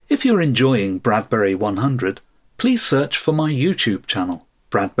If you're enjoying Bradbury 100, please search for my YouTube channel,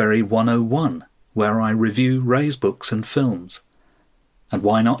 Bradbury 101, where I review Ray's books and films. And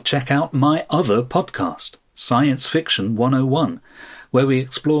why not check out my other podcast, Science Fiction 101, where we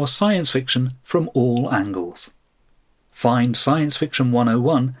explore science fiction from all angles. Find Science Fiction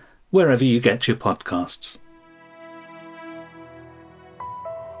 101 wherever you get your podcasts.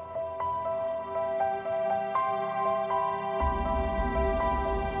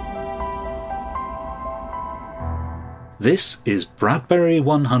 This is Bradbury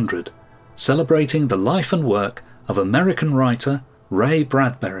 100, celebrating the life and work of American writer Ray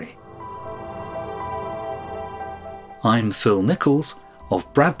Bradbury. I'm Phil Nichols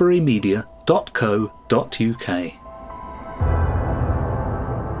of bradburymedia.co.uk.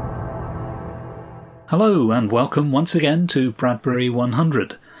 Hello and welcome once again to Bradbury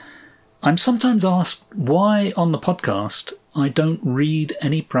 100. I'm sometimes asked why on the podcast I don't read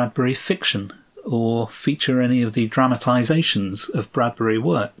any Bradbury fiction or feature any of the dramatisations of Bradbury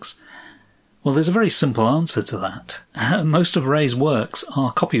works. Well, there's a very simple answer to that. Most of Ray's works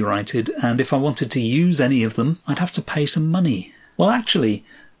are copyrighted, and if I wanted to use any of them, I'd have to pay some money. Well, actually,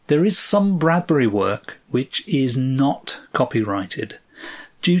 there is some Bradbury work which is not copyrighted.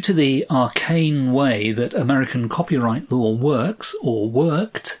 Due to the arcane way that American copyright law works, or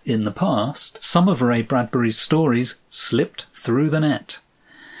worked, in the past, some of Ray Bradbury's stories slipped through the net.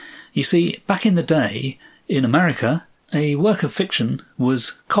 You see, back in the day, in America, a work of fiction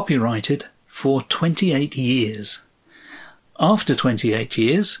was copyrighted for 28 years. After 28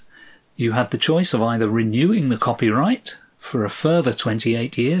 years, you had the choice of either renewing the copyright for a further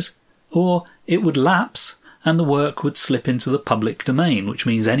 28 years, or it would lapse and the work would slip into the public domain, which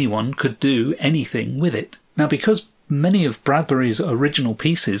means anyone could do anything with it. Now, because many of Bradbury's original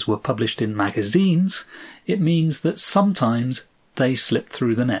pieces were published in magazines, it means that sometimes they slip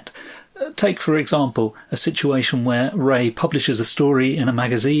through the net. Take, for example, a situation where Ray publishes a story in a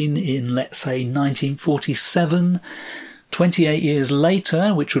magazine in, let's say, 1947. 28 years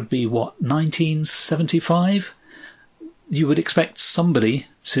later, which would be, 1975? You would expect somebody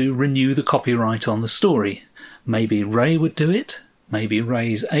to renew the copyright on the story. Maybe Ray would do it, maybe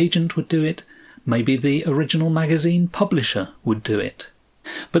Ray's agent would do it, maybe the original magazine publisher would do it.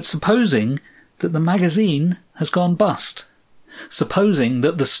 But supposing that the magazine has gone bust, supposing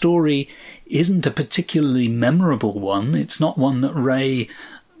that the story isn't a particularly memorable one, it's not one that Ray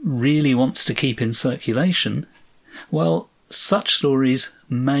really wants to keep in circulation, well, such stories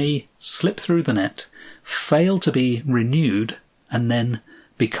may slip through the net, fail to be renewed, and then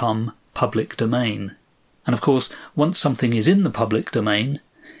become public domain. And of course, once something is in the public domain,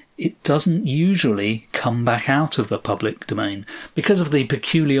 it doesn't usually come back out of the public domain. Because of the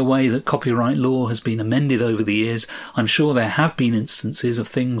peculiar way that copyright law has been amended over the years, I'm sure there have been instances of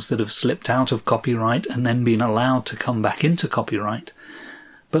things that have slipped out of copyright and then been allowed to come back into copyright.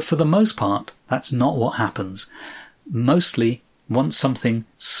 But for the most part, that's not what happens. Mostly, once something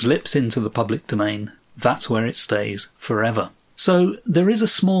slips into the public domain, that's where it stays forever. So there is a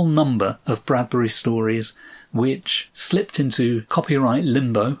small number of Bradbury stories which slipped into copyright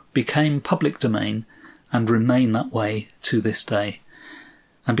limbo, became public domain, and remain that way to this day.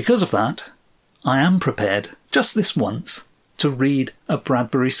 And because of that, I am prepared, just this once, to read a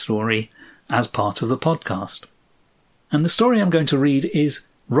Bradbury story as part of the podcast. And the story I'm going to read is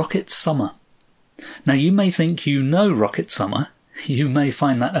Rocket Summer. Now, you may think you know Rocket Summer. You may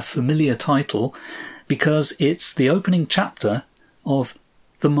find that a familiar title because it's the opening chapter of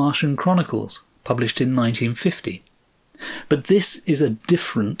The Martian Chronicles, published in 1950. But this is a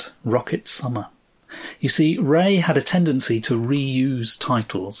different Rocket Summer. You see, Ray had a tendency to reuse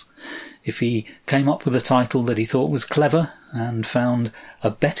titles. If he came up with a title that he thought was clever and found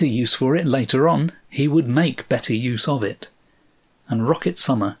a better use for it later on, he would make better use of it. And Rocket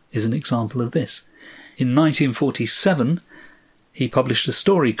Summer is an example of this. In 1947, he published a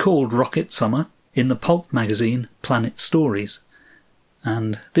story called Rocket Summer in the pulp magazine Planet Stories.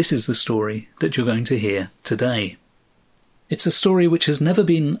 And this is the story that you're going to hear today. It's a story which has never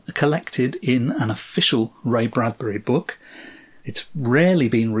been collected in an official Ray Bradbury book. It's rarely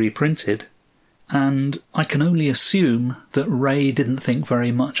been reprinted, and I can only assume that Ray didn't think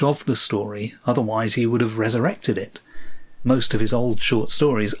very much of the story, otherwise he would have resurrected it. Most of his old short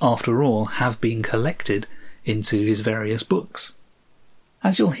stories, after all, have been collected into his various books.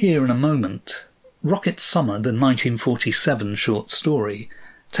 As you'll hear in a moment, Rocket Summer, the 1947 short story,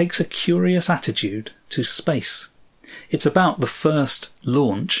 takes a curious attitude to space. It's about the first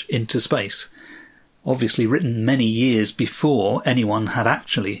launch into space, obviously written many years before anyone had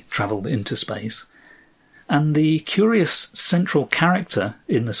actually travelled into space. And the curious central character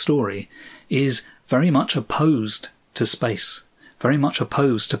in the story is very much opposed to space, very much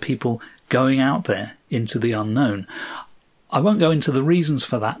opposed to people going out there into the unknown. I won't go into the reasons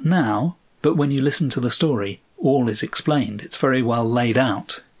for that now, but when you listen to the story, all is explained. It's very well laid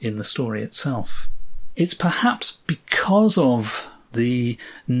out in the story itself. It's perhaps because of the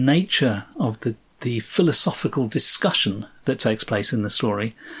nature of the philosophical discussion that takes place in the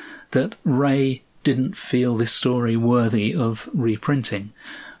story that Ray didn't feel this story worthy of reprinting.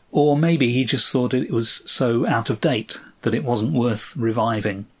 Or maybe he just thought it was so out of date that it wasn't worth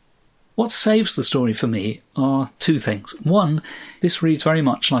reviving. What saves the story for me are two things. One, this reads very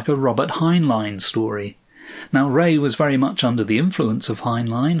much like a Robert Heinlein story. Now, Ray was very much under the influence of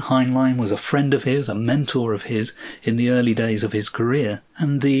Heinlein. Heinlein was a friend of his, a mentor of his in the early days of his career.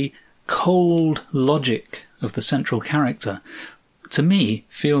 And the cold logic of the central character, to me,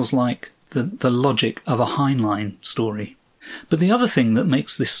 feels like the logic of a Heinlein story. But the other thing that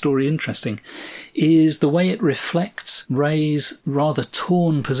makes this story interesting is the way it reflects Ray's rather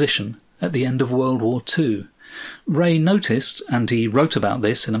torn position at the end of World War II. Ray noticed, and he wrote about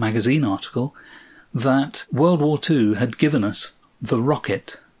this in a magazine article, that World War II had given us the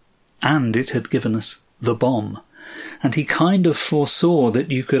rocket, and it had given us the bomb. And he kind of foresaw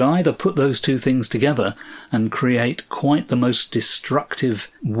that you could either put those two things together and create quite the most destructive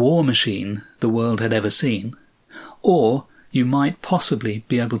war machine the world had ever seen, or you might possibly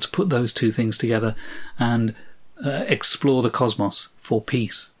be able to put those two things together and explore the cosmos for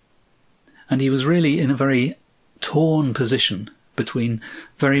peace. And he was really in a very torn position between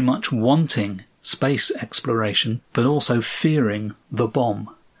very much wanting space exploration, but also fearing the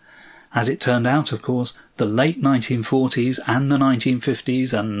bomb. As it turned out, of course, the late 1940s and the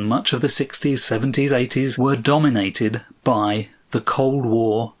 1950s and much of the 60s, 70s, 80s were dominated by the Cold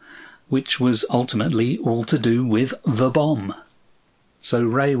War, which was ultimately all to do with the bomb. So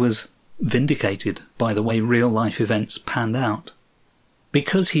Ray was vindicated by the way real-life events panned out.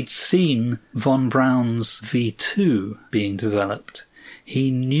 Because he'd seen von Braun's V2 being developed, he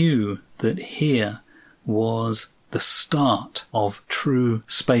knew that here was the start of true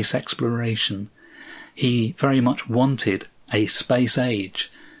space exploration. He very much wanted a space age.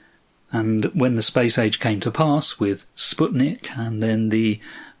 And when the space age came to pass with Sputnik and then the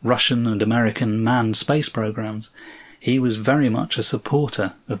Russian and American manned space programs, he was very much a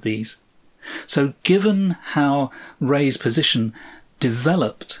supporter of these. So given how Ray's position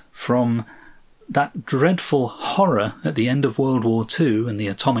developed from that dreadful horror at the end of World War II and the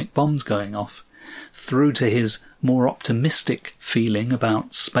atomic bombs going off, through to his more optimistic feeling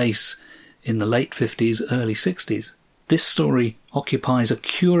about space in the late 50s, early 60s, this story occupies a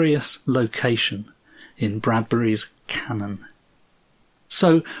curious location in Bradbury's canon.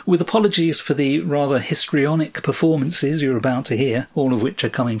 So, with apologies for the rather histrionic performances you're about to hear, all of which are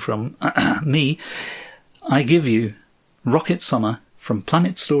coming from me, I give you Rocket Summer from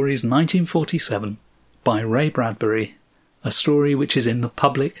Planet Stories 1947 by Ray Bradbury, a story which is in the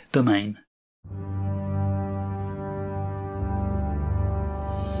public domain.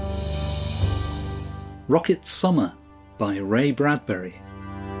 Rocket Summer by Ray Bradbury.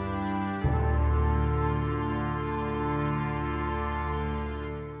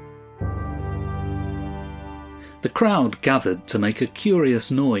 The crowd gathered to make a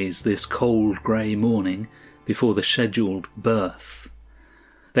curious noise this cold grey morning before the scheduled birth.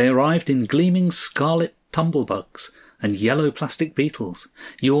 They arrived in gleaming scarlet tumblebugs and yellow plastic beetles,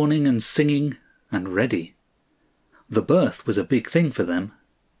 yawning and singing and ready. The birth was a big thing for them.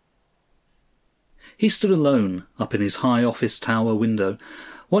 He stood alone up in his high office tower window,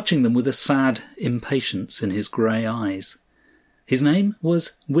 watching them with a sad impatience in his grey eyes. His name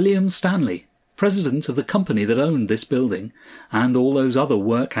was William Stanley, president of the company that owned this building, and all those other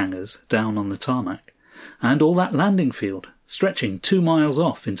work hangars down on the tarmac, and all that landing field stretching 2 miles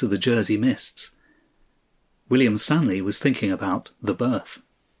off into the Jersey mists. William Stanley was thinking about the birth.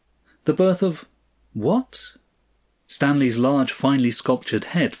 The birth of what? Stanley's large, finely sculptured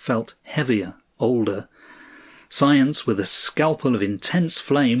head felt heavier, older. Science, with a scalpel of intense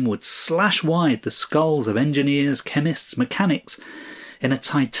flame, would slash wide the skulls of engineers, chemists, mechanics in a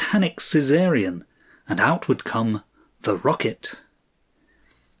titanic caesarean, and out would come the rocket.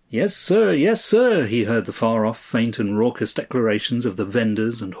 Yes, sir, he heard the far-off, faint and raucous declarations of the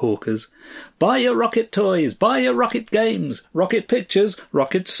vendors and hawkers. Buy your rocket toys, buy your rocket games, rocket pictures,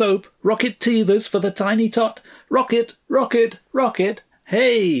 rocket soap, rocket teethers for the tiny tot, rocket, rocket, rocket,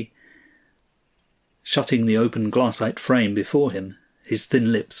 hey! Shutting the open glassite frame before him, his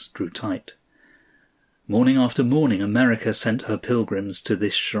thin lips drew tight. Morning after morning America sent her pilgrims to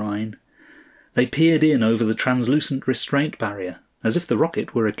this shrine. They peered in over the translucent restraint barrier, as if the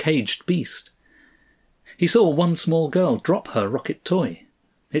rocket were a caged beast. He saw one small girl drop her rocket toy.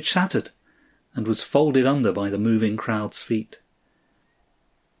 It shattered, and was folded under by the moving crowd's feet.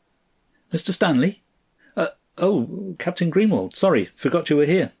 "Mr. Stanley? Oh, Captain Greenwald, sorry, forgot you were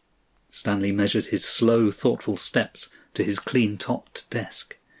here." Stanley measured his slow, thoughtful steps to his clean-topped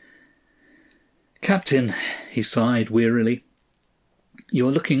desk. "Captain," he sighed wearily, "you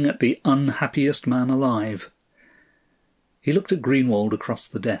are looking at the unhappiest man alive." He looked at Greenwald across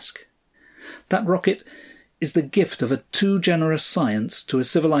the desk. "That rocket is the gift of a too generous science to a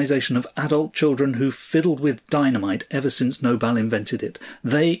civilization of adult children who've fiddled with dynamite ever since Nobel invented it.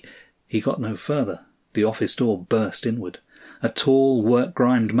 They—" He got no further. The office door burst inward. A tall,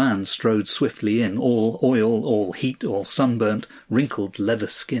 work-grimed man strode swiftly in, all oil, all heat, all sunburnt, wrinkled leather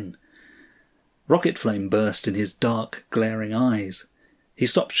skin. Rocket flame burst in his dark, glaring eyes. He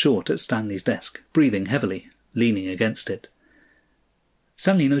stopped short at Stanley's desk, breathing heavily, leaning against it.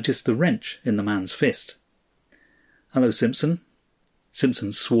 Stanley noticed the wrench in the man's fist. "Hello, Simpson."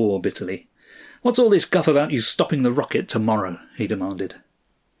 Simpson swore bitterly. "What's all this guff about you stopping the rocket tomorrow?" he demanded.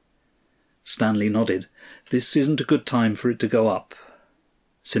 Stanley nodded. "This isn't a good time for it to go up."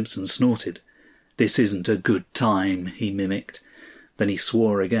 Simpson snorted. "This isn't a good time," he mimicked. Then he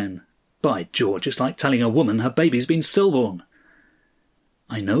swore again. "By George, it's like telling a woman her baby's been stillborn."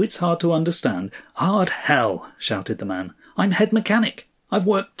 "I know it's hard to understand." "Hard hell," shouted the man. "I'm head mechanic. I've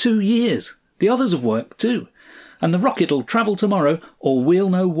worked 2 years. The others have worked too. And the rocket'll travel tomorrow, or we'll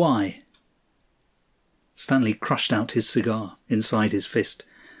know why." Stanley crushed out his cigar inside his fist.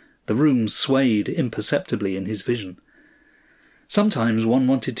 The room swayed imperceptibly in his vision. Sometimes one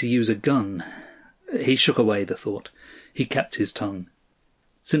wanted to use a gun. He shook away the thought. He kept his tongue.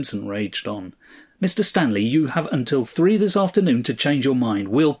 Simpson raged on. "Mr. Stanley, you have until 3 this afternoon to change your mind.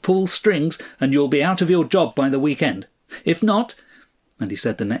 We'll pull strings, and you'll be out of your job by the weekend. If not—" and he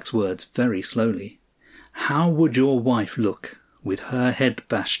said the next words very slowly, "how would your wife look with her head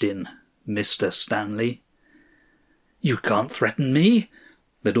bashed in, Mr. Stanley?" "You can't threaten me!"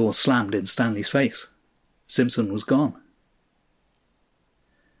 The door slammed in Stanley's face. Simpson was gone.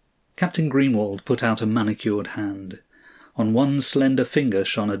 Captain Greenwald put out a manicured hand. On one slender finger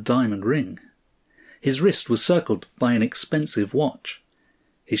shone a diamond ring. His wrist was circled by an expensive watch.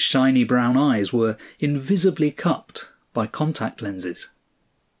 His shiny brown eyes were invisibly cupped by contact lenses.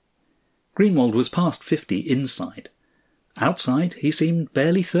 Greenwald was past 50 inside. Outside he seemed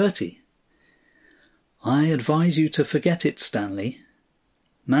barely 30. "I advise you to forget it, Stanley.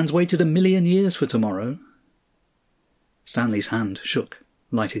 Man's waited 1,000,000 years for tomorrow." Stanley's hand shook,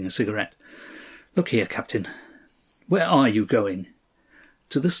 lighting a cigarette. "Look here, Captain. Where are you going?"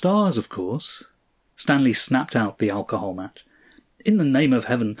 "To the stars, of course." Stanley snapped out the alcohol match. "In the name of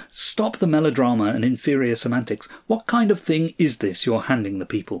heaven, stop the melodrama and inferior semantics. What kind of thing is this you're handing the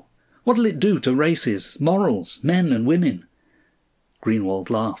people? What'll it do to races, morals, men and women?" Greenwald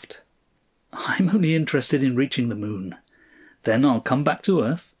laughed. "I'm only interested in reaching the moon. Then I'll come back to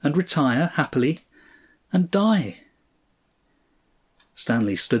Earth and retire happily and die."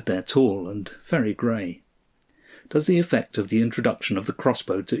 Stanley stood there tall and very grey. "Does the effect of the introduction of the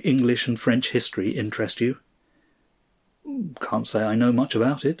crossbow to English and French history interest you?" "Can't say I know much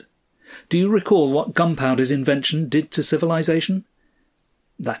about it." "Do you recall what gunpowder's invention did to civilization?"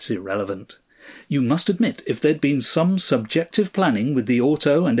 "That's irrelevant. You must admit, if there'd been some subjective planning with the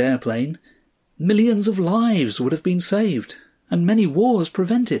auto and airplane, millions of lives would have been saved, and many wars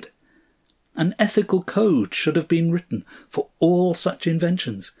prevented. An ethical code should have been written for all such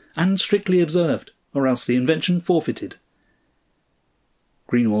inventions, and strictly observed, or else the invention forfeited."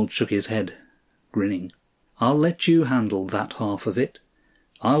 Greenwald shook his head, grinning. "I'll let you handle that half of it.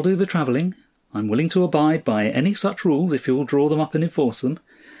 I'll do the travelling. I'm willing to abide by any such rules if you'll draw them up and enforce them.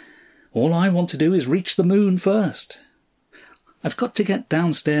 All I want to do is reach the moon first. I've got to get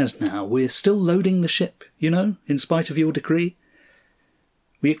downstairs now. We're still loading the ship, you know, in spite of your decree.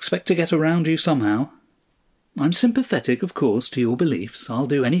 We expect to get around you somehow. I'm sympathetic, of course, to your beliefs. I'll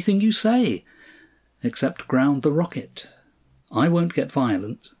do anything you say, except ground the rocket. I won't get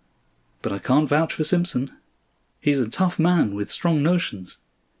violent, but I can't vouch for Simpson. He's a tough man with strong notions."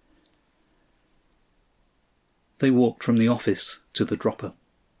 They walked from the office to the dropper.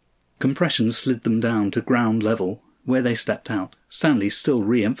 Compression slid them down to ground level, where they stepped out, Stanley still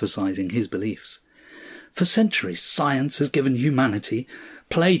re-emphasizing his beliefs. "For centuries, science has given humanity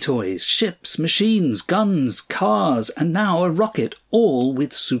play toys, ships, machines, guns, cars, and now a rocket, all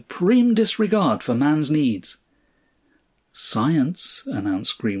with supreme disregard for man's needs." "Science,"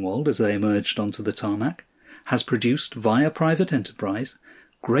 announced Greenwald as they emerged onto the tarmac, "has produced, via private enterprise,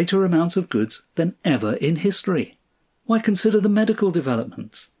 greater amounts of goods than ever in history. Why, consider the medical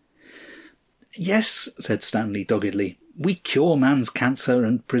developments. Yes, said Stanley doggedly, we cure man's cancer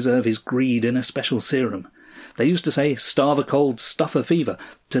and preserve his greed in a special serum. They used to say, starve a cold, stuff a fever.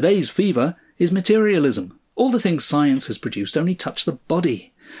 Today's fever is materialism. All the things science has produced only touch the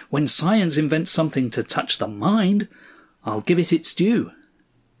body. When science invents something to touch the mind, I'll give it its due.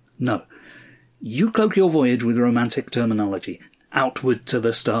 No, you cloak your voyage with romantic terminology. Outward to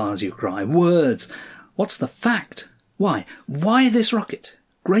the stars, you cry. Words. What's the fact? Why this rocket?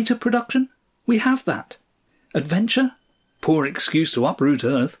 Greater production? We have that. Adventure? Poor excuse to uproot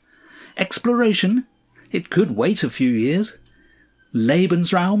Earth. Exploration? It could wait a few years.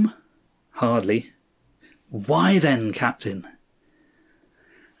 Lebensraum? Hardly. Why then, Captain?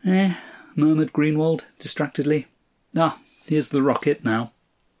 Murmured Greenwald distractedly. Here's the rocket now.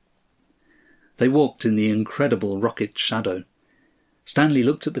 They walked in the incredible rocket shadow. Stanley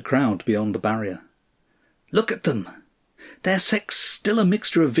looked at the crowd beyond the barrier. Look at them! Their sex still a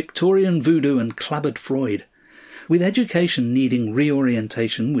mixture of Victorian voodoo and clabbered Freud. With education needing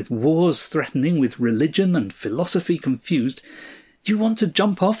reorientation, with wars threatening, with religion and philosophy confused, you want to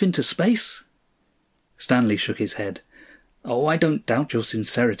jump off into space? Stanley shook his head. I don't doubt your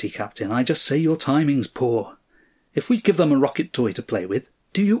sincerity, Captain. I just say your timing's poor. If we give them a rocket toy to play with,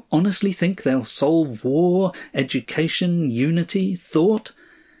 do you honestly think they'll solve war, education, unity, thought?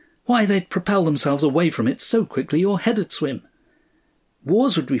 Why, they'd propel themselves away from it so quickly your head'd swim.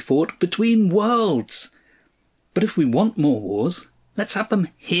 Wars would be fought between worlds. But if we want more wars, let's have them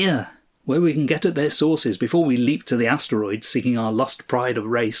here, where we can get at their sources before we leap to the asteroids seeking our lost pride of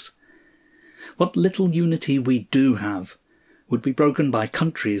race. What little unity we do have would be broken by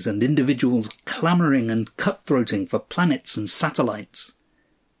countries and individuals clamouring and cutthroating for planets and satellites.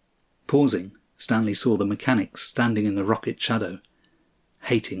 Pausing, Stanley saw the mechanics standing in the rocket shadow,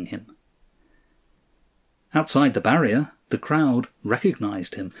 hating him. Outside the barrier, the crowd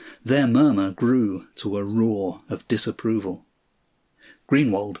recognised him. Their murmur grew to a roar of disapproval.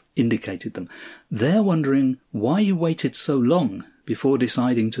 Greenwald indicated them. They're wondering why you waited so long before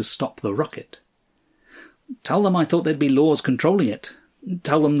deciding to stop the rocket. Tell them I thought there'd be laws controlling it.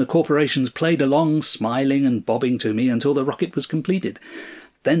 Tell them the corporations played along, smiling and bobbing to me until the rocket was completed.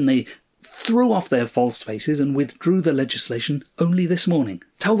 Then they threw off their false faces and withdrew the legislation only this morning.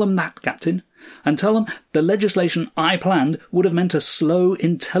 Tell them that, Captain. And tell them the legislation I planned would have meant a slow,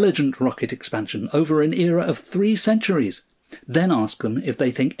 intelligent rocket expansion over an era of 3 centuries. Then ask them if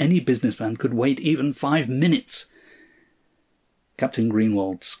they think any businessman could wait even 5 minutes. Captain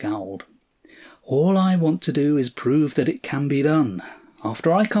Greenwald scowled. All I want to do is prove that it can be done.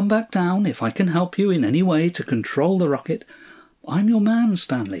 After I come back down, if I can help you in any way to control the rocket, I'm your man,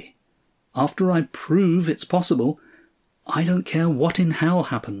 Stanley. After I prove it's possible, I don't care what in hell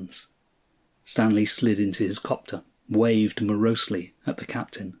happens. Stanley slid into his copter, waved morosely at the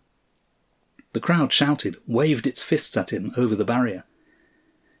captain. The crowd shouted, waved its fists at him over the barrier.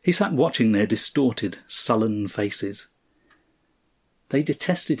 He sat watching their distorted, sullen faces. They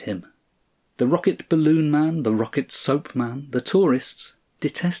detested him. The rocket balloon man, the rocket soap man, the tourists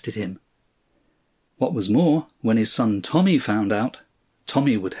detested him. What was more, when his son Tommy found out,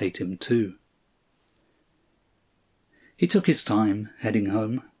 Tommy would hate him too. He took his time, heading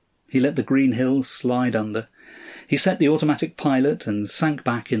home. He let the green hills slide under. He set the automatic pilot and sank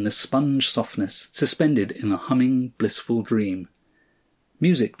back in the sponge softness, suspended in a humming, blissful dream.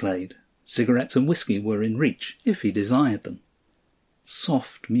 Music played. Cigarettes and whiskey were in reach, if he desired them.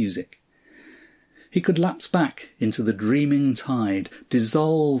 Soft music. He could lapse back into the dreaming tide,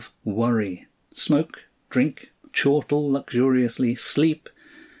 dissolve worry, smoke, drink, chortle luxuriously, sleep,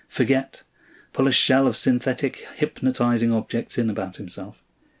 forget, pull a shell of synthetic, hypnotizing objects in about himself.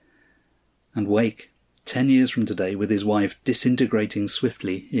 And wake, 10 years from today, with his wife disintegrating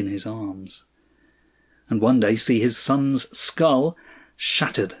swiftly in his arms. And one day see his son's skull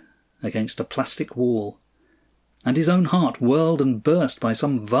shattered against a plastic wall, and his own heart whirled and burst by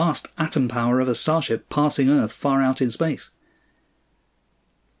some vast atom power of a starship passing Earth far out in space.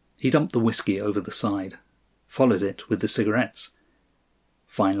 He dumped the whiskey over the side, followed it with the cigarettes.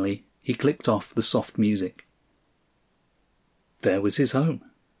 Finally, he clicked off the soft music. There was his home.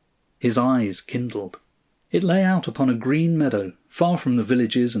 His eyes kindled. It lay out upon a green meadow, far from the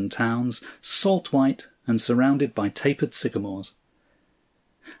villages and towns, salt-white and surrounded by tapered sycamores.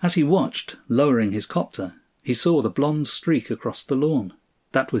 As he watched, lowering his copter, he saw the blonde streak across the lawn.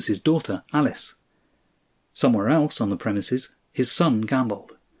 That was his daughter, Alice. Somewhere else on the premises, his son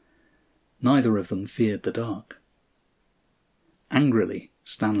gambolled. Neither of them feared the dark. Angrily,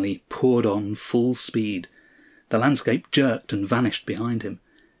 Stanley poured on full speed. The landscape jerked and vanished behind him.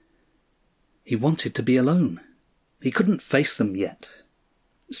 He wanted to be alone. He couldn't face them yet.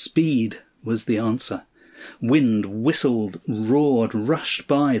 Speed was the answer. Wind whistled, roared, rushed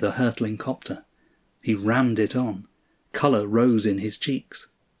by the hurtling copter. He rammed it on. Colour rose in his cheeks.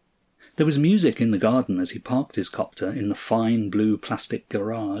 There was music in the garden as he parked his copter in the fine blue plastic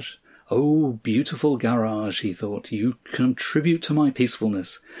garage. Oh, beautiful garage, he thought, you contribute to my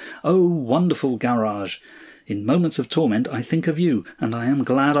peacefulness. Oh, wonderful garage. In moments of torment I think of you, and I am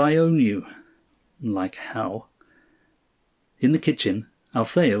glad I own you. Like hell. In the kitchen,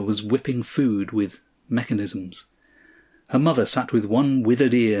 Althea was whipping food with mechanisms. Her mother sat with one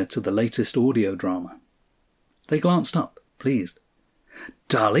withered ear to the latest audio drama. They glanced up, pleased.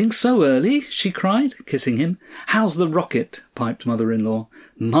 "Darling, so early?" she cried, kissing him. "How's the rocket?" piped mother-in-law.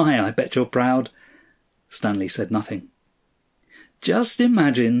 "My, I bet you're proud." Stanley said nothing. "Just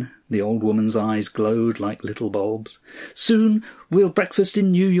imagine," the old woman's eyes glowed like little bulbs. "Soon we'll breakfast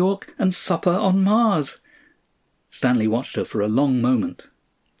in New York and supper on Mars." Stanley watched her for a long moment,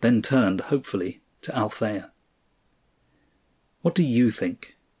 then turned hopefully to Althea. "What do you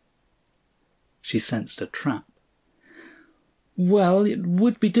think?" She sensed a trap. "Well, it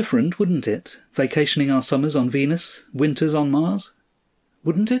would be different, wouldn't it? Vacationing our summers on Venus, winters on Mars?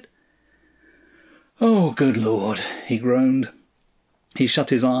 Wouldn't it?" "Oh, good Lord," he groaned. He shut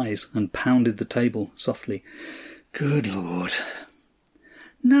his eyes and pounded the table softly. "Good Lord."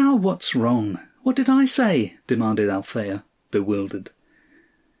 "Now what's wrong? What did I say?" demanded Althea, bewildered.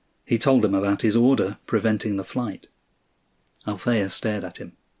 He told them about his order preventing the flight. Althea stared at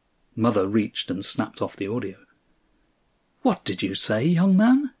him. Mother reached and snapped off the audio. "What did you say, young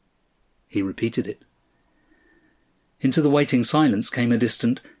man?" He repeated it. Into the waiting silence came a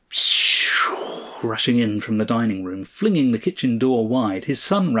distant rushing in from the dining room, flinging the kitchen door wide. His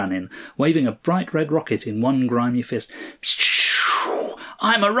son ran in, waving a bright red rocket in one grimy fist.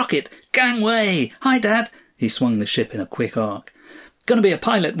 "I'm a rocket! Gangway! Hi, Dad!" He swung the ship in a quick arc. "Gonna be a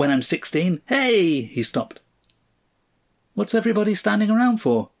pilot when I'm 16. Hey!" He stopped. "What's everybody standing around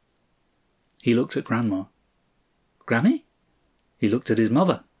for?" He looked at Grandma. "Granny?" He looked at his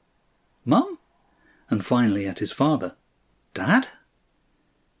mother. "Mum?" And finally at his father. "Dad?"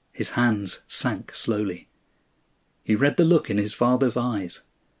 His hands sank slowly. He read the look in his father's eyes.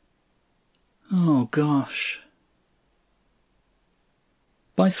 Oh, gosh.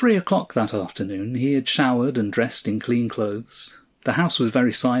 By 3:00 that afternoon he had showered and dressed in clean clothes. The house was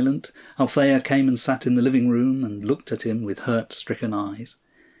very silent. Althea came and sat in the living room and looked at him with hurt-stricken eyes.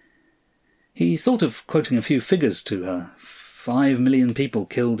 He thought of quoting a few figures to her. 5 million people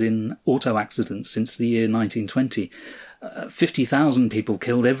killed in auto accidents since the year 1920. 50,000 people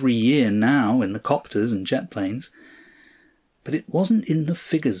killed every year now in the copters and jet planes. But it wasn't in the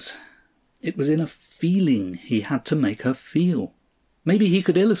figures. It was in a feeling he had to make her feel. Maybe he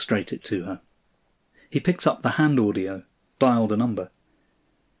could illustrate it to her. He picked up the hand audio, dialed a number.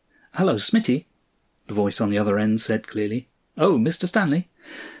 "Hello, Smitty," the voice on the other end said clearly. "Oh, Mr. Stanley?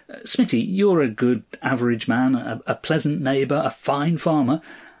 Smitty, you're a good average man, a pleasant neighbour, a fine farmer.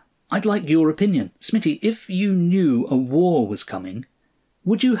 I'd like your opinion. Smitty, if you knew a war was coming,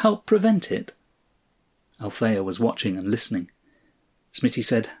 would you help prevent it?" Althea was watching and listening. Smitty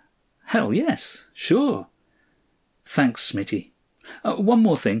said, "Hell yes, sure." "Thanks, Smitty. One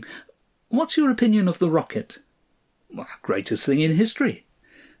more thing. What's your opinion of the rocket?" "Greatest thing in history."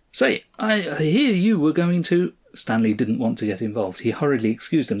 "Say, I hear you were going to—" Stanley didn't want to get involved. He hurriedly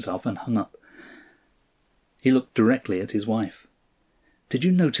excused himself and hung up. He looked directly at his wife. "Did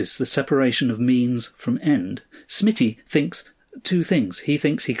you notice the separation of means from end? Smitty thinks 2 things. He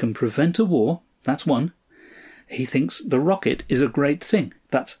thinks he can prevent a war. That's 1. He thinks the rocket is a great thing.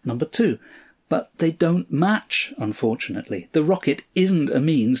 That's number 2. But they don't match, unfortunately. The rocket isn't a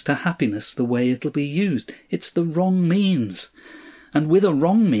means to happiness the way it'll be used. It's the wrong means. And with a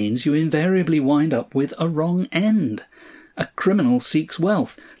wrong means you invariably wind up with a wrong end. A criminal seeks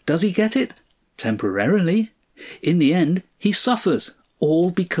wealth. Does he get it? Temporarily. In the end, he suffers, all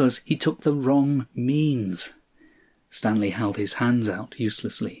because he took the wrong means." Stanley held his hands out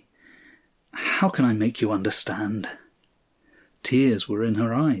uselessly. "How can I make you understand?" Tears were in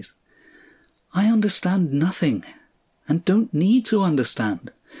her eyes. "I understand nothing, and don't need to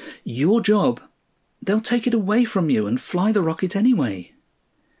understand. Your job, they'll take it away from you and fly the rocket anyway.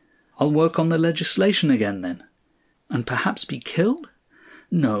 I'll work on the legislation again then. And perhaps be killed?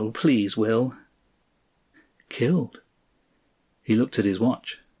 No, please, Will." Killed? He looked at his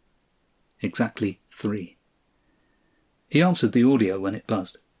watch. Exactly 3. He answered the audio when it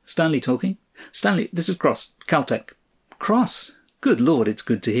buzzed. "Stanley talking?" "Stanley, this is Cross, Caltech." "Cross? Good Lord, it's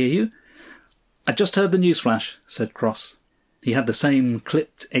good to hear you." "I just heard the news flash," said Cross. He had the same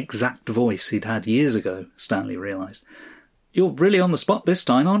clipped, exact voice he'd had years ago, Stanley realised. "You're really on the spot this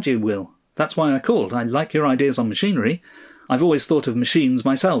time, aren't you, Will? That's why I called. I like your ideas on machinery. I've always thought of machines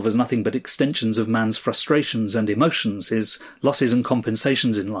myself as nothing but extensions of man's frustrations and emotions, his losses and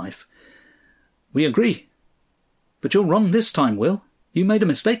compensations in life." "We agree. But you're wrong this time, Will. You made a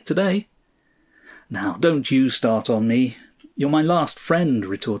mistake today." "Now, don't you start on me. You're my last friend,"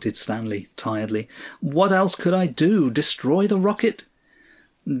 retorted Stanley, tiredly. "What else could I do? Destroy the rocket?"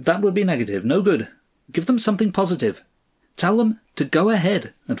 "That would be negative. No good. Give them something positive." "Tell them to go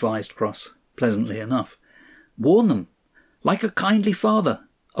ahead," advised Cross, pleasantly enough. "Warn them, like a kindly father,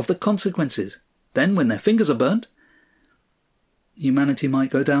 of the consequences. Then, when their fingers are burnt—" "Humanity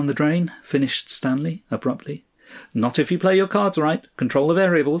might go down the drain," finished Stanley, abruptly. "Not if you play your cards right, control the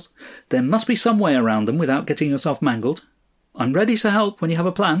variables. There must be some way around them without getting yourself mangled. I'm ready to help when you have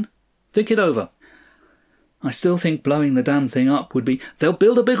a plan. Think it over." "I still think blowing the damn thing up would be—" "They'll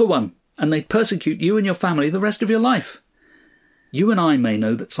build a bigger one, and they'd persecute you and your family the rest of your life. You and I may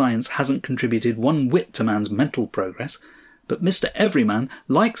know that science hasn't contributed one whit to man's mental progress, but Mr. Everyman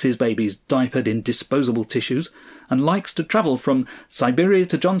likes his babies diapered in disposable tissues, and likes to travel from Siberia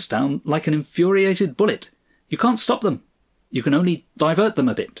to Johnstown like an infuriated bullet. You can't stop them. You can only divert them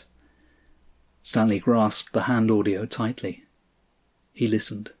a bit." Stanley grasped the hand audio tightly. He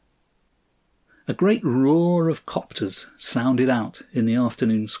listened. A great roar of copters sounded out in the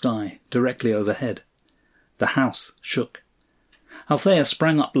afternoon sky, directly overhead. The house shook. Althea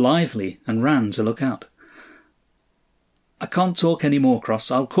sprang up lithely and ran to look out. "I can't talk any more, Cross.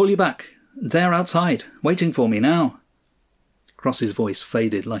 I'll call you back. They're outside, waiting for me now." Cross's voice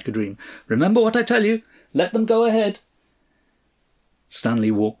faded like a dream. "Remember what I tell you. Let them go ahead."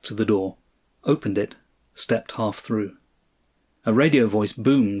 Stanley walked to the door, opened it, stepped half through. A radio voice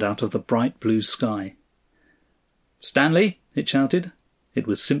boomed out of the bright blue sky. "Stanley," it shouted. It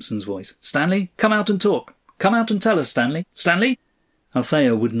was Simpson's voice. "Stanley, come out and talk. Come out and tell us, Stanley. Stanley!"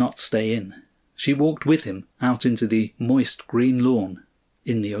 Althea would not stay in. She walked with him out into the moist green lawn,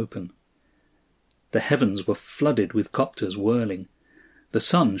 in the open. The heavens were flooded with copters whirling. The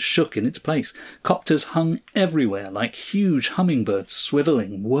sun shook in its place. Copters hung everywhere like huge hummingbirds,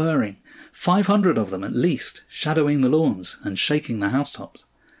 swivelling, whirring, 500 of them at least, shadowing the lawns and shaking the housetops.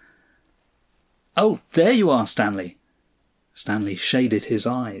 "Oh, there you are, Stanley." Stanley shaded his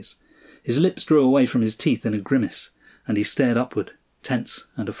eyes. His lips drew away from his teeth in a grimace, and he stared upward, tense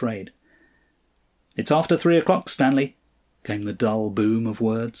and afraid. "It's after 3 o'clock, Stanley," came the dull boom of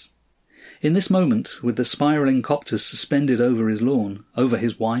words. In this moment, with the spiralling copters suspended over his lawn, over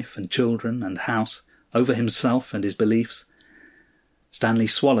his wife and children and house, over himself and his beliefs, Stanley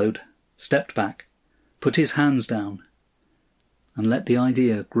swallowed, stepped back, put his hands down, and let the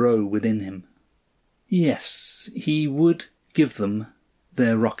idea grow within him. Yes, he would give them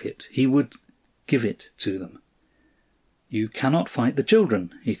their rocket. He would give it to them. You cannot fight the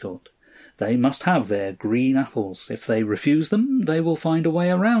children, he thought. They must have their green apples. If they refuse them, they will find a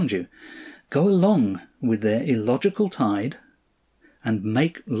way around you. Go along with their illogical tide and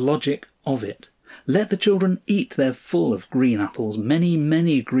make logic of it. Let the children eat their full of green apples, many,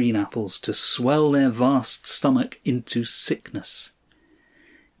 many green apples, to swell their vast stomach into sickness.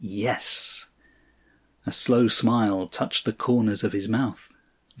 Yes. A slow smile touched the corners of his mouth,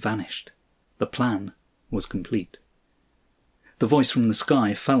 vanished. The plan was complete. The voice from the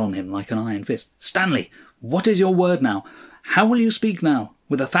sky fell on him like an iron fist. "Stanley, what is your word now? How will you speak now?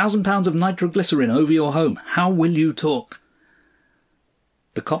 With 1,000 pounds of nitroglycerin over your home, how will you talk?"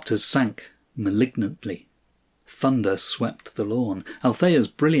 The copters sank malignantly. Thunder swept the lawn. Althea's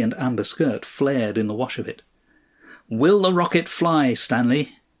brilliant amber skirt flared in the wash of it. "Will the rocket fly,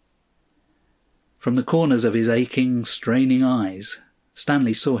 Stanley?" From the corners of his aching, straining eyes,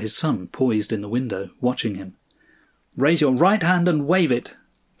 Stanley saw his son poised in the window, watching him. "Raise your right hand and wave it,"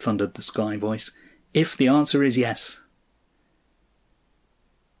 thundered the sky voice, "if the answer is yes."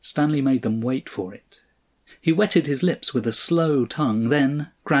 Stanley made them wait for it. He wetted his lips with a slow tongue,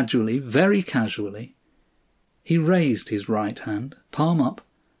 then, gradually, very casually, he raised his right hand, palm up,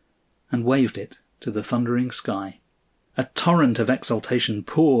 and waved it to the thundering sky. A torrent of exultation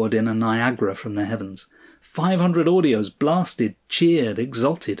poured in a Niagara from the heavens. 500 audios blasted, cheered,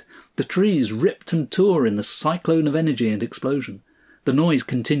 exulted. The trees ripped and tore in the cyclone of energy and explosion. The noise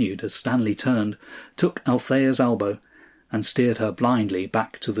continued as Stanley turned, took Althea's elbow, and steered her blindly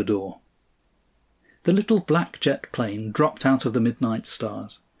back to the door. The little black jet plane dropped out of the midnight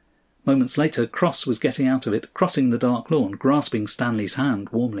stars. Moments later, Cross was getting out of it, crossing the dark lawn, grasping Stanley's hand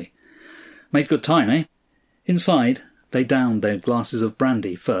warmly. "Made good time, eh?" Inside, they downed their glasses of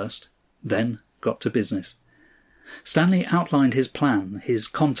brandy first, then got to business. Stanley outlined his plan, his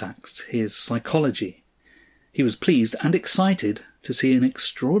contacts, his psychology. He was pleased and excited to see an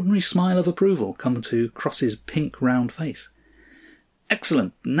extraordinary smile of approval come to Cross's pink round face.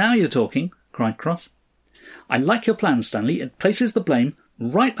 "Excellent, now you're talking," cried Cross. "I like your plan, Stanley. It places the blame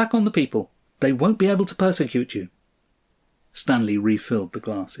right back on the people. They won't be able to persecute you." Stanley refilled the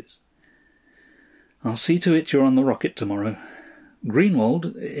glasses. "I'll see to it you're on the rocket tomorrow.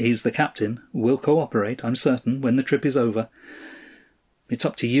 Greenwald, he's the captain, will cooperate, I'm certain, when the trip is over. It's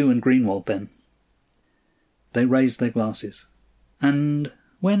up to you and Greenwald then." They raised their glasses. "And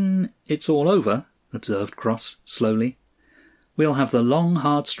when it's all over," observed Cross slowly, "we'll have the long,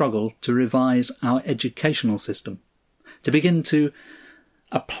 hard struggle to revise our educational system, to begin to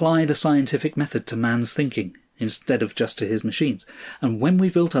apply the scientific method to man's thinking instead of just to his machines. And when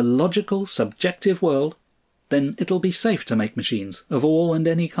we've built a logical, subjective world, then it'll be safe to make machines of all and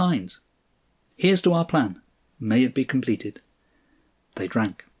any kinds. Here's to our plan. May it be completed." They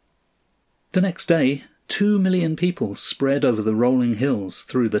drank. The next day, 2 million people spread over the rolling hills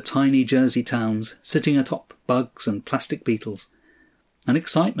through the tiny Jersey towns, sitting atop bugs and plastic beetles. An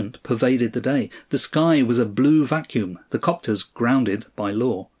excitement pervaded the day. The sky was a blue vacuum, the copters grounded by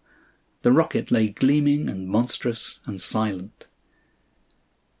law. The rocket lay gleaming and monstrous and silent.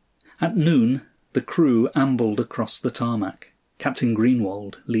 At noon, the crew ambled across the tarmac, Captain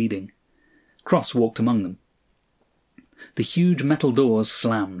Greenwald leading. Cross walked among them. The huge metal doors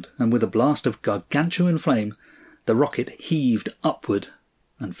slammed, and with a blast of gargantuan flame, the rocket heaved upward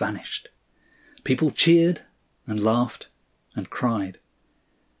and vanished. People cheered and laughed and cried.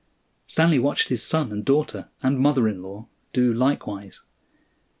 Stanley watched his son and daughter and mother-in-law do likewise.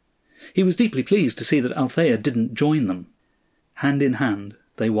 He was deeply pleased to see that Althea didn't join them. Hand in hand,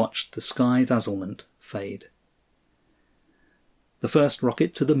 they watched the sky dazzlement fade. The first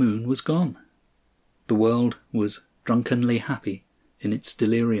rocket to the moon was gone. The world was drunkenly happy in its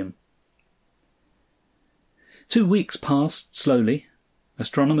delirium. 2 weeks passed slowly.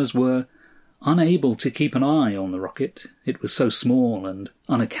 Astronomers were unable to keep an eye on the rocket. It was so small and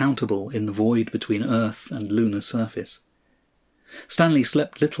unaccountable in the void between Earth and lunar surface. Stanley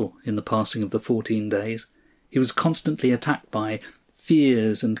slept little in the passing of the 14 days. He was constantly attacked by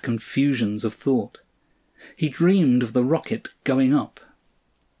fears and confusions of thought. He dreamed of the rocket going up.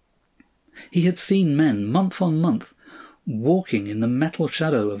 He had seen men, month on month, walking in the metal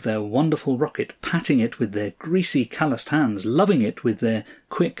shadow of their wonderful rocket, patting it with their greasy, calloused hands, loving it with their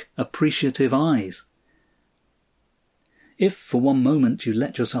quick, appreciative eyes. If for one moment you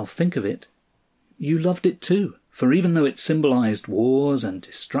let yourself think of it, you loved it too, for even though it symbolized wars and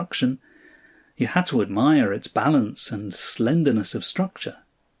destruction, you had to admire its balance and slenderness of structure.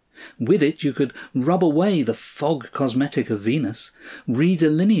 With it you could rub away the fog cosmetic of Venus,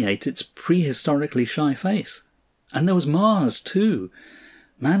 redelineate its prehistorically shy face. And there was Mars, too.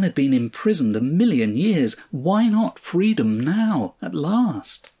 Man had been imprisoned 1,000,000 years. Why not freedom now, at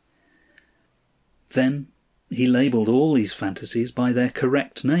last? Then he labelled all these fantasies by their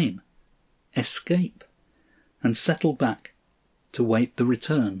correct name, escape, and settled back to wait the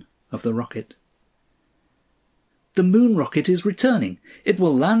return of the rocket. "The moon rocket is returning. It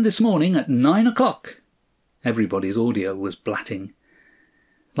will land this morning at 9 o'clock. Everybody's audio was blatting.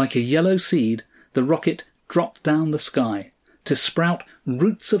 Like a yellow seed, the rocket dropped down the sky, to sprout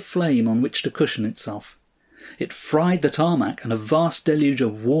roots of flame on which to cushion itself. It fried the tarmac, and a vast deluge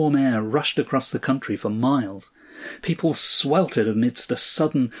of warm air rushed across the country for miles. People sweltered amidst a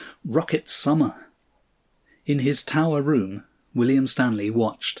sudden rocket summer. In his tower room, William Stanley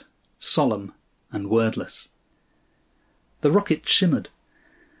watched, solemn and wordless. The rocket shimmered.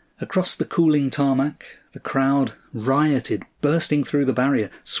 Across the cooling tarmac, the crowd rioted, bursting through the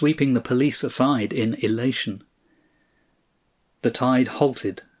barrier, sweeping the police aside in elation. The tide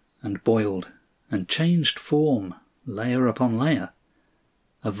halted and boiled and changed form, layer upon layer.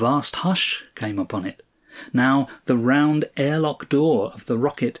 A vast hush came upon it. Now the round airlock door of the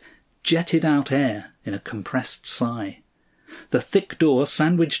rocket jetted out air in a compressed sigh. The thick door,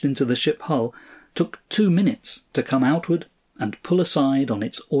 sandwiched into the ship hull, took 2 minutes to come outward and pull aside on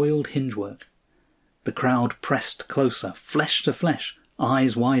its oiled hingework. The crowd pressed closer, flesh to flesh,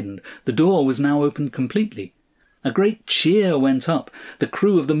 eyes widened. The door was now opened completely. A great cheer went up. The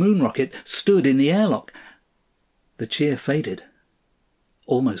crew of the moon rocket stood in the airlock. The cheer faded,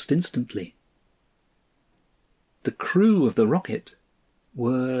 almost instantly. The crew of the rocket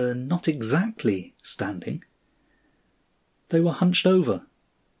were not exactly standing. They were hunched over.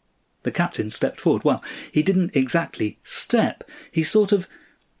 The captain stepped forward. Well, he didn't exactly step. He sort of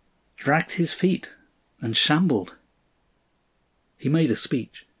dragged his feet and shambled. He made a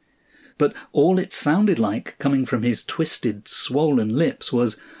speech. but all it sounded like, coming from his twisted, swollen lips,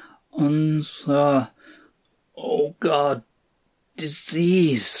 was, oh God,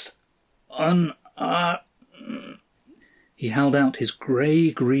 disease, He held out his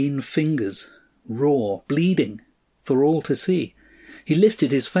grey-green fingers, raw, bleeding, for all to see. He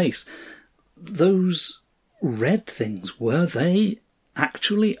lifted his face. Those red things, were they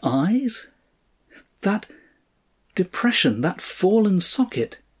actually eyes? That depression, that fallen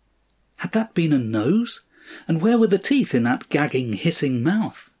socket, had that been a nose? And where were the teeth in that gagging, hissing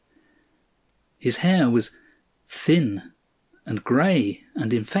mouth? His hair was thin and grey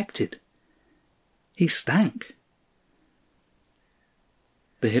and infected. He stank.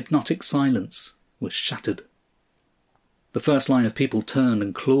 The hypnotic silence was shattered. The first line of people turned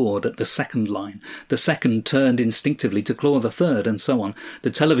and clawed at the second line. The second turned instinctively to claw the third, and so on. The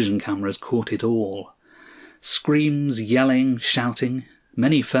television cameras caught it all. Screams, yelling, shouting.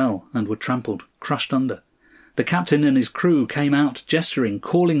 Many fell and were trampled, crushed under. The captain and his crew came out, gesturing,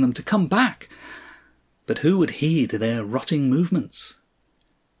 calling them to come back. But who would heed their rotting movements?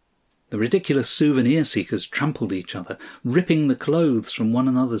 The ridiculous souvenir-seekers trampled each other, ripping the clothes from one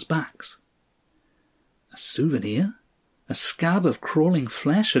another's backs. A souvenir? A scab of crawling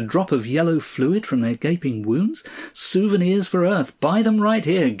flesh? A drop of yellow fluid from their gaping wounds? Souvenirs for Earth. Buy them right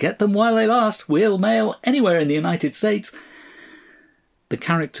here. Get them while they last. We'll mail anywhere in the United States. The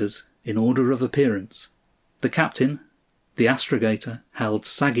characters, in order of appearance. The captain, the astrogator, held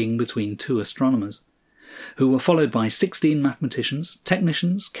sagging between two astronomers, who were followed by 16 mathematicians,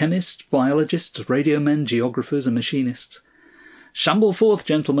 technicians, chemists, biologists, radiomen, geographers, and machinists. Shamble forth,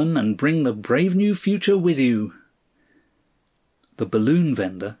 gentlemen, and bring the brave new future with you. The balloon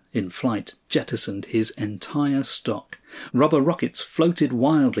vendor, in flight, jettisoned his entire stock. Rubber rockets floated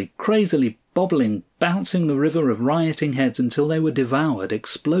wildly, crazily bobbling, bouncing the river of rioting heads until they were devoured,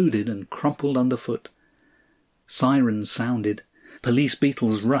 exploded, and crumpled underfoot. Sirens sounded. Police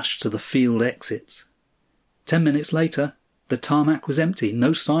beetles rushed to the field exits. 10 minutes later, the tarmac was empty,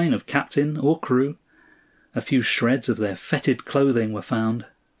 no sign of captain or crew. A few shreds of their fetid clothing were found,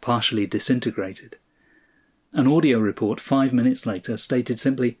 partially disintegrated. An audio report 5 minutes later stated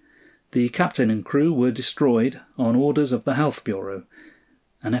simply, the captain and crew were destroyed on orders of the Health Bureau.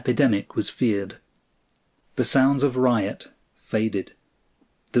 An epidemic was feared. The sounds of riot faded.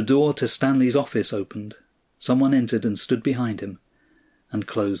 The door to Stanley's office opened. Someone entered and stood behind him, and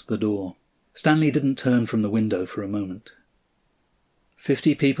closed the door. Stanley didn't turn from the window for a moment.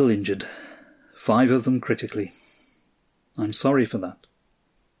 50 people injured, 5 of them critically. I'm sorry for that.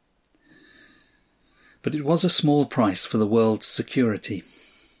 But it was a small price for the world's security.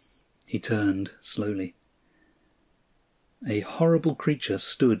 He turned slowly. A horrible creature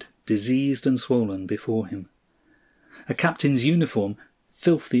stood, diseased and swollen, before him. A captain's uniform,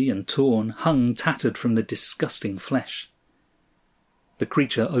 filthy and torn, hung tattered from the disgusting flesh. The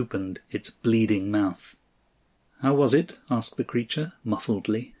creature opened its bleeding mouth. "How was it?" asked the creature,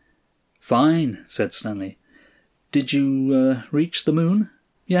 muffledly. "Fine," said Stanley. "Did you reach the moon?"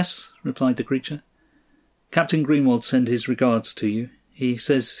 "Yes," replied the creature. "Captain Greenwald sent his regards to you. He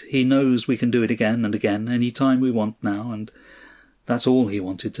says he knows we can do it again and again, any time we want now, and that's all he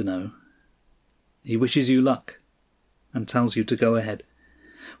wanted to know. He wishes you luck, and tells you to go ahead.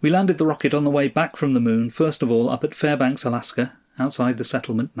 We landed the rocket on the way back from the moon, first of all up at Fairbanks, Alaska, outside the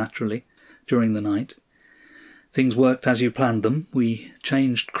settlement, naturally, during the night. Things worked as you planned them. We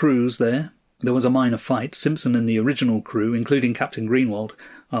changed crews there. There was a minor fight. Simpson and the original crew, including Captain Greenwald,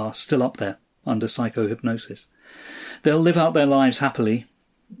 are still up there, under psychohypnosis. They'll live out their lives happily,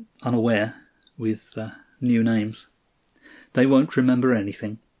 unaware, with new names. They won't remember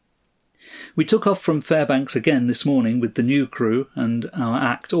anything. We took off from Fairbanks again this morning with the new crew and our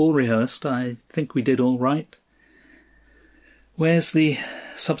act all rehearsed. I think we did all right. "Where's the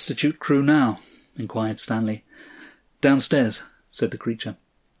substitute crew now?" inquired Stanley. "Downstairs," said the creature.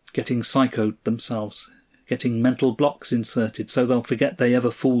 "Getting psychoed themselves, getting mental blocks inserted so they'll forget they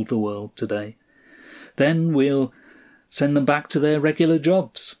ever fooled the world today. Then we'll send them back to their regular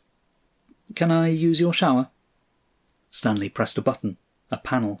jobs. Can I use your shower?" Stanley pressed a button. A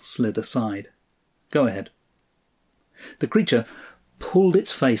panel slid aside. "Go ahead." The creature pulled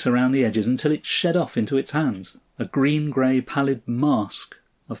its face around the edges until it shed off into its hands, a green-grey pallid mask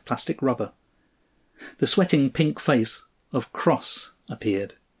of plastic rubber. The sweating pink face of Cross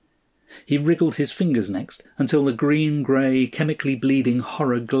appeared. He wriggled his fingers next until the green-grey, chemically bleeding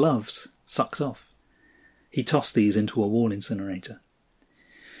horror gloves sucked off. He tossed these into a wall incinerator.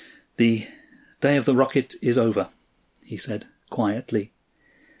 "The day of the rocket is over," he said, quietly.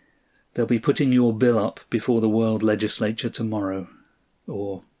 "They'll be putting your bill up before the World Legislature tomorrow,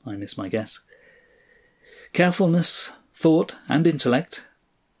 or I miss my guess. Carefulness, thought and intellect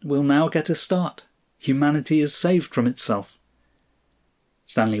will now get a start. Humanity is saved from itself.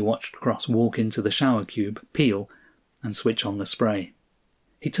 Stanley watched Cross walk into the shower cube, peel, and switch on the spray.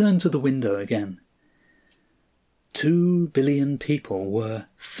 He turned to the window again. 2 billion people were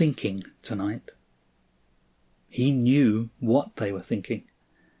thinking tonight. He knew what they were thinking.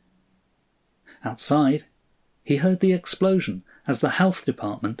 Outside, he heard the explosion as the health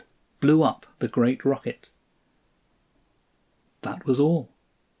department blew up the great rocket. That was all.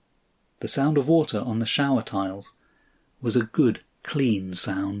 The sound of water on the shower tiles was a good, clean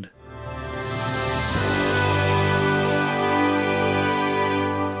sound.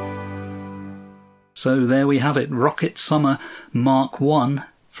 So there we have it, Rocket Summer Mark I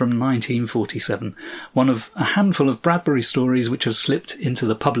from 1947, one of a handful of Bradbury stories which have slipped into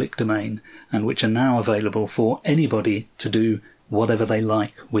the public domain and which are now available for anybody to do whatever they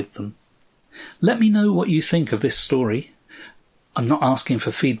like with them. Let me know what you think of this story. I'm not asking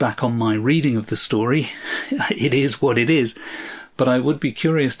for feedback on my reading of the story. It is what it is. But I would be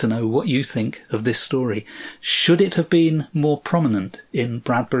curious to know what you think of this story. Should it have been more prominent in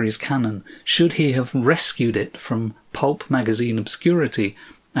Bradbury's canon? Should he have rescued it from pulp magazine obscurity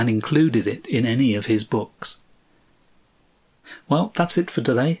and included it in any of his books? Well, that's it for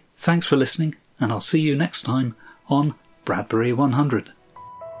today. Thanks for listening, and I'll see you next time on Bradbury 100.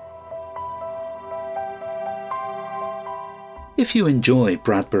 If you enjoy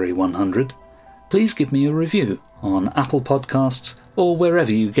Bradbury 100, please give me a review on Apple Podcasts or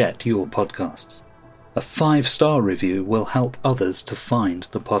wherever you get your podcasts. A 5-star review will help others to find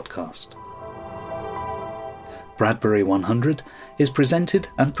the podcast. Bradbury 100 is presented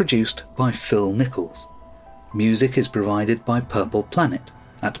and produced by Phil Nichols. Music is provided by Purple Planet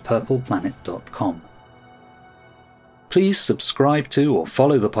at purpleplanet.com. Please subscribe to or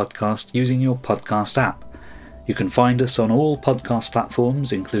follow the podcast using your podcast app. You can find us on all podcast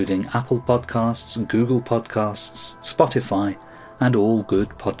platforms, including Apple Podcasts, Google Podcasts, Spotify, and all good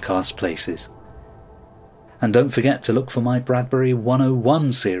podcast places. And don't forget to look for my Bradbury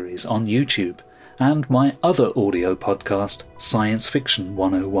 101 series on YouTube and my other audio podcast, Science Fiction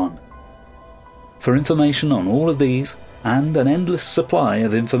 101. For information on all of these, and an endless supply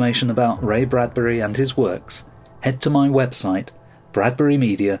of information about Ray Bradbury and his works, head to my website,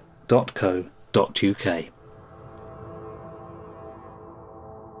 bradburymedia.co.uk.